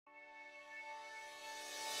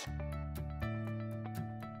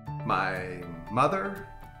My mother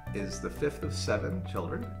is the fifth of 7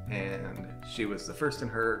 children, and she was the first in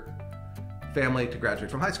her family to graduate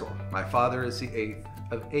from high school. My father is the 8th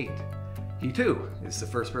of 8. He too is the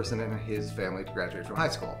first person in his family to graduate from high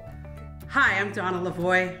school. Hi, I'm Donna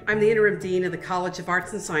Lavoie. I'm the interim dean of the College of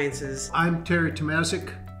Arts and Sciences. I'm Terry Tomasic.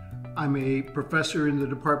 I'm a professor in the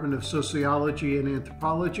Department of Sociology and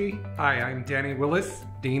Anthropology. Hi, I'm Danny Willis,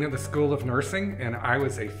 Dean of the School of Nursing, and I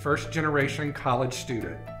was a first-generation college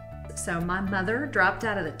student. So my mother dropped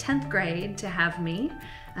out of the 10th grade to have me.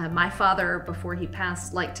 My father, before he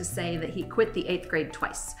passed, liked to say that he quit the 8th grade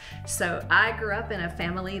twice. So I grew up in a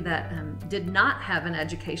family that did not have an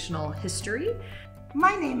educational history.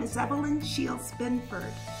 My name is Evelyn Shields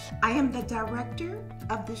Benford. I am the director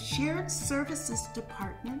of the Shared Services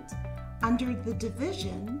Department under the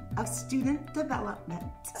Division of Student Development.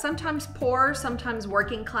 Sometimes poor, sometimes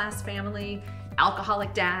working class family,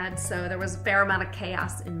 alcoholic dad, so there was a fair amount of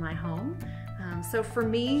chaos in my home. So for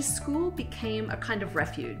me, school became a kind of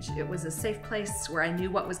refuge. It was a safe place where I knew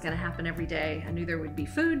what was going to happen every day. I knew there would be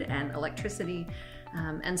food and electricity.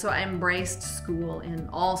 And so I embraced school in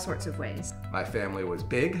all sorts of ways. My family was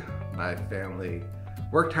big. My family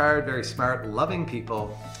worked hard, very smart, loving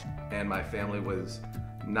people, and my family was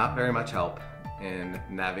not very much help in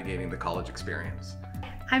navigating the college experience.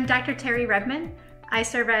 I'm Dr. Terry Redman. I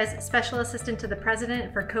serve as Special Assistant to the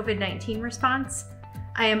President for COVID-19 response.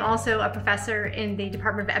 I am also a professor in the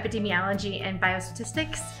Department of Epidemiology and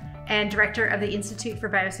Biostatistics and director of the Institute for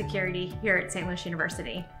Biosecurity here at St. Louis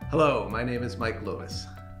University. Hello, my name is Mike Lewis.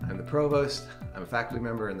 I'm the provost, I'm a faculty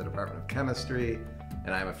member in the Department of Chemistry,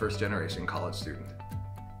 and I'm a first-generation college student.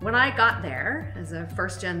 When I got there as a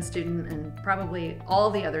first-gen student and probably all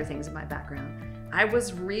the other things in my background, I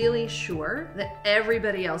was really sure that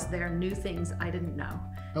everybody else there knew things I didn't know.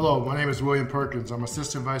 Hello, my name is William Perkins. I'm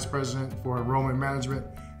Assistant Vice President for Enrollment Management,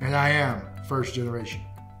 and I am first generation.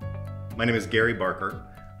 My name is Gary Barker.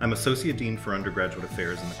 I'm Associate Dean for Undergraduate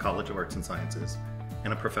Affairs in the College of Arts and Sciences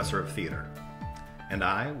and a professor of theater. And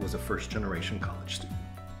I was a first generation college student.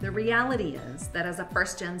 The reality is that as a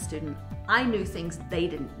first-gen student, I knew things they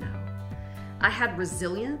didn't know. I had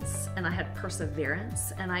resilience and I had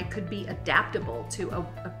perseverance, and I could be adaptable to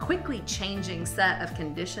a quickly changing set of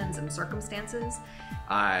conditions and circumstances.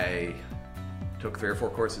 I took 3 or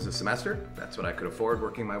 4 courses a semester. That's what I could afford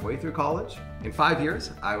working my way through college. In 5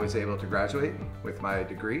 years, I was able to graduate with my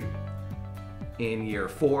degree. In year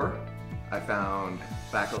 4, I found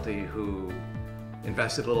faculty who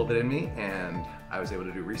invested a little bit in me, and I was able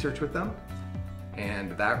to do research with them.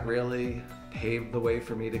 And that really paved the way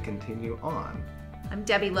for me to continue on. I'm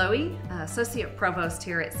Debbie Lowy, Associate Provost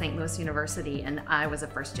here at St. Louis University, and I was a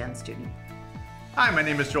first-gen student. Hi, my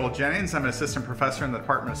name is Joel Jennings. I'm an Assistant Professor in the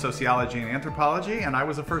Department of Sociology and Anthropology, and I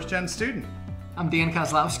was a first-gen student. I'm Dan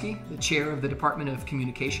Kozlowski, the Chair of the Department of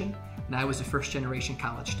Communication, and I was a first-generation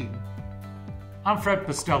college student. I'm Fred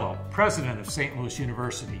Postello, President of St. Louis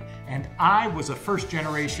University, and I was a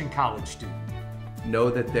first-generation college student.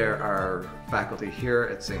 Know that there are faculty here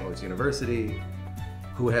at St. Louis University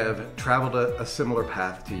who have traveled a similar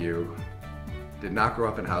path to you, did not grow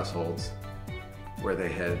up in households where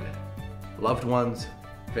they had loved ones,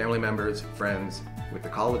 family members, friends with the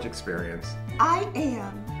college experience. I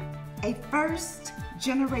am a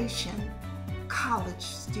first-generation college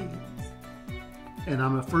student. And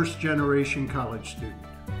I'm a first-generation college student.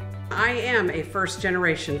 I am a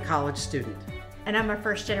first-generation college student. And I'm a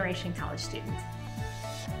first-generation college student.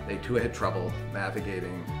 They too had trouble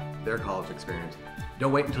navigating their college experience.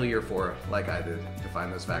 Don't wait until year 4, like I did, to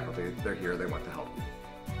find those faculty. They're here, they want to help you.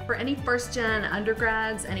 For any first-gen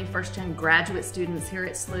undergrads, any first-gen graduate students here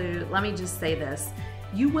at SLU, let me just say this.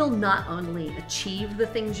 You will not only achieve the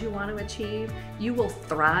things you want to achieve, you will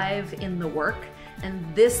thrive in the work. And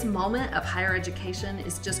this moment of higher education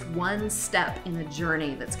is just one step in a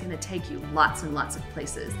journey that's going to take you lots and lots of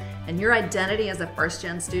places. And your identity as a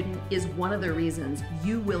first-gen student is one of the reasons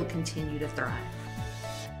you will continue to thrive.